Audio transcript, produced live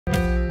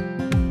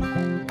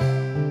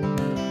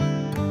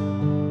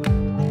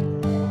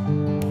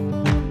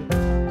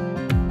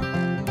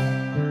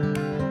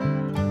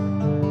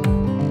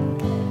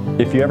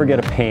If you ever get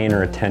a pain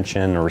or a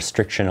tension or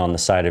restriction on the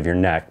side of your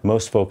neck,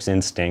 most folks'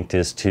 instinct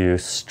is to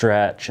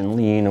stretch and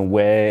lean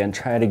away and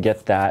try to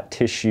get that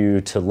tissue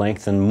to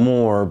lengthen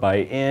more by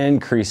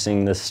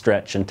increasing the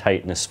stretch and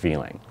tightness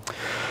feeling.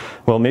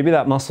 Well, maybe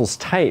that muscle's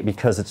tight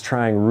because it's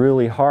trying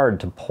really hard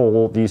to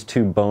pull these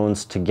two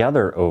bones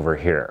together over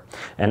here.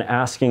 And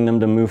asking them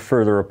to move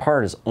further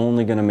apart is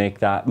only going to make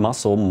that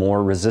muscle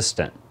more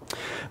resistant.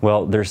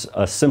 Well, there's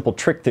a simple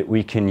trick that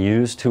we can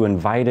use to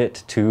invite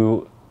it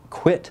to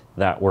quit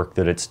that work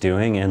that it's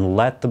doing and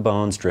let the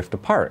bones drift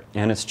apart.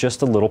 And it's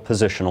just a little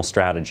positional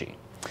strategy.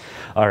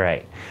 All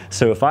right,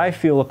 so if I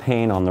feel a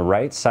pain on the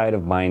right side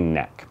of my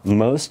neck,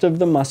 most of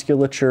the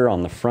musculature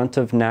on the front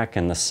of neck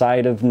and the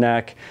side of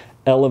neck,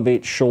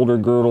 elevate shoulder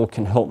girdle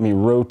can help me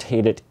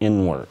rotate it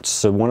inwards.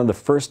 So one of the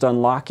first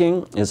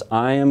unlocking is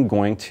I am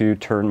going to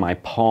turn my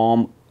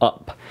palm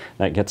up.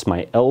 That gets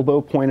my elbow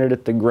pointed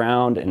at the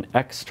ground and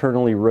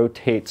externally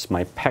rotates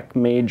my pec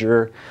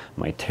major,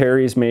 my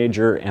teres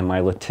major, and my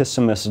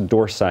latissimus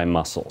dorsi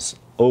muscles.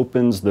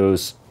 Opens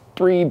those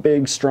three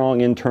big,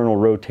 strong internal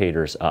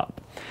rotators up.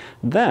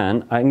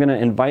 Then I'm going to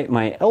invite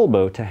my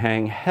elbow to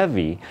hang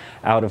heavy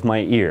out of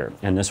my ear.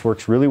 And this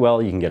works really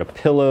well. You can get a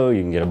pillow,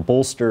 you can get a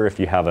bolster if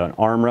you have an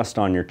armrest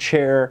on your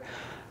chair.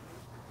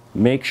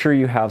 Make sure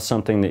you have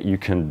something that you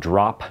can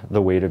drop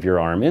the weight of your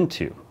arm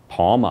into.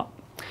 Palm up.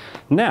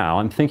 Now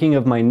I'm thinking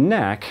of my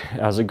neck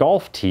as a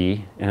golf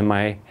tee and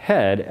my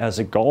head as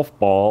a golf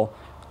ball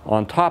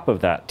on top of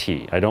that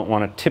tee. I don't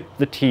want to tip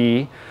the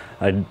tee.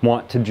 I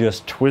want to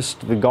just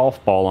twist the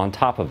golf ball on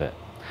top of it.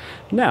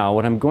 Now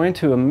what I'm going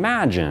to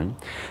imagine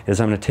is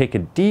I'm going to take a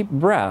deep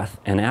breath,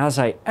 and as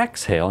I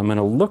exhale I'm going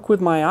to look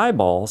with my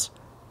eyeballs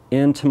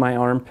into my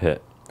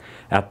armpit.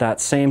 At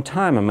that same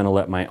time I'm going to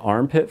let my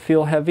armpit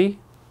feel heavy,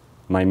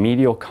 my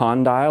medial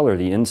condyle or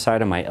the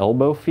inside of my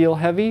elbow feel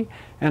heavy,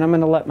 and I'm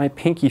going to let my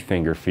pinky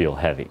finger feel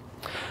heavy.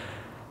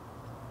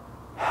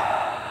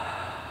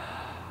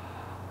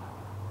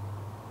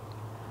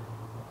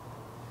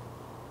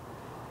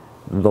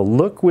 The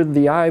look with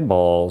the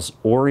eyeballs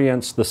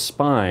orients the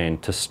spine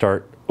to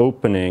start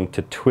opening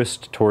to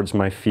twist towards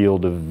my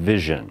field of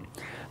vision.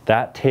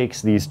 That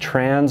takes these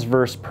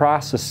transverse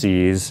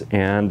processes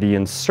and the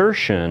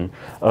insertion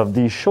of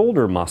these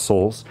shoulder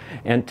muscles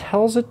and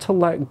tells it to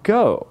let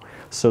go.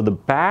 So the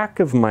back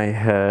of my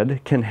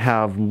head can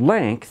have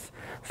length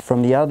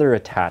from the other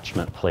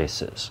attachment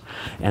places.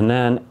 And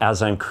then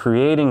as I'm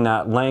creating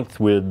that length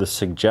with the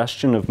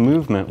suggestion of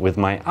movement with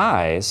my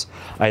eyes,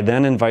 I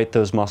then invite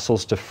those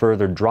muscles to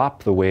further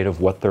drop the weight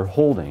of what they're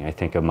holding. I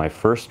think of my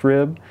first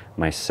rib,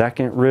 my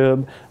second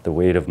rib, the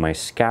weight of my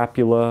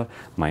scapula,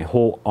 my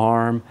whole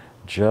arm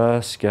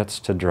just gets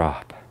to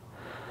drop.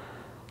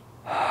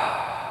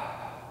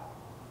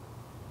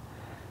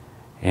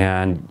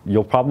 And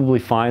you'll probably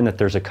find that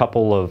there's a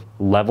couple of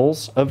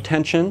levels of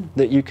tension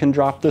that you can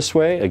drop this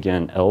way.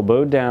 Again,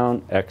 elbow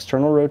down,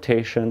 external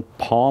rotation,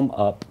 palm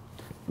up,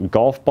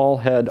 golf ball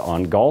head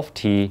on golf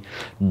tee,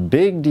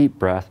 big deep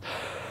breath.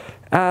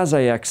 As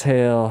I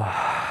exhale,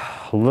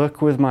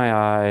 look with my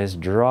eyes,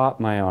 drop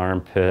my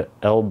armpit,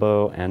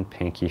 elbow and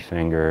pinky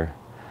finger.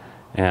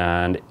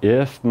 And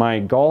if my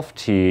golf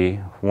tee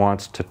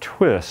wants to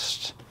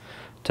twist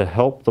to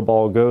help the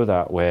ball go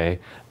that way,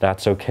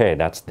 that's okay.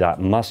 That's that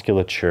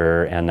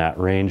musculature and that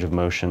range of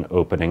motion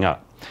opening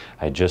up.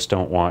 I just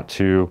don't want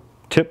to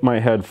tip my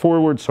head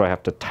forward, so I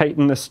have to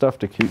tighten this stuff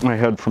to keep my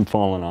head from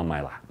falling on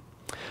my lap.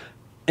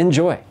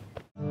 Enjoy.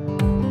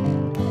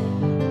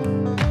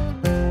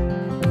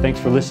 Thanks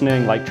for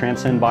listening. Like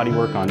Transcend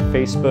Bodywork on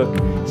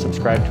Facebook,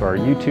 subscribe to our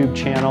YouTube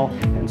channel,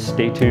 and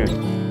stay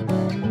tuned.